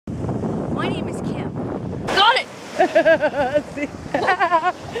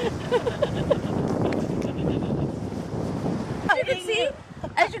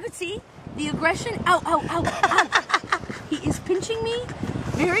As you can see, the aggression. Ow, ow, ow, ow. He is pinching me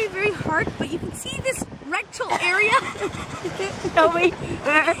very, very hard, but you can see this rectal area. No, wait.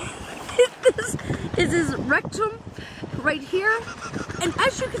 This is his rectum right here. And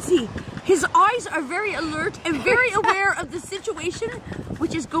as you can see, his eyes are very alert and very aware of the situation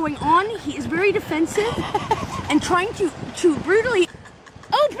which is going on. He is very defensive and trying to brutally.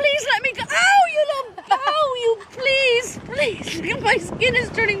 Oh, please let me go. Ow, you little. Oh, you please. My skin is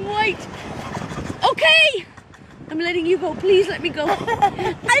turning white. Okay. I'm letting you go. Please let me go.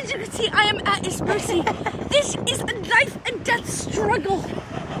 As you can see, I am at his mercy. This is a life and death struggle.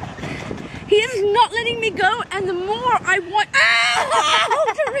 He is not letting me go, and the more I want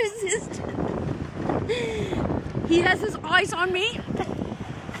to resist, he has his eyes on me,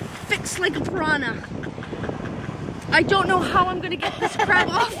 fixed like a piranha. I don't know how I'm going to get this crab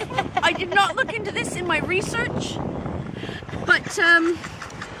off. I did not look into this in my research, but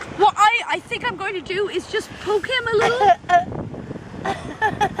what I think I'm going to do is just poke him a little.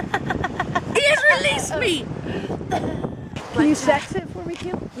 He has released me. Can you sex it for me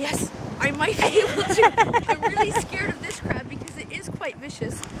too? Yes, I might be able to. I'm really scared of this crab because it is quite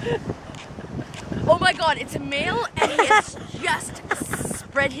vicious. Oh my god, it's a male and he has just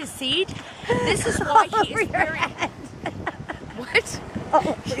spread his seed. This is why he is very... What?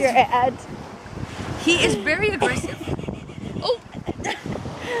 Over your head. He is very aggressive. Oh!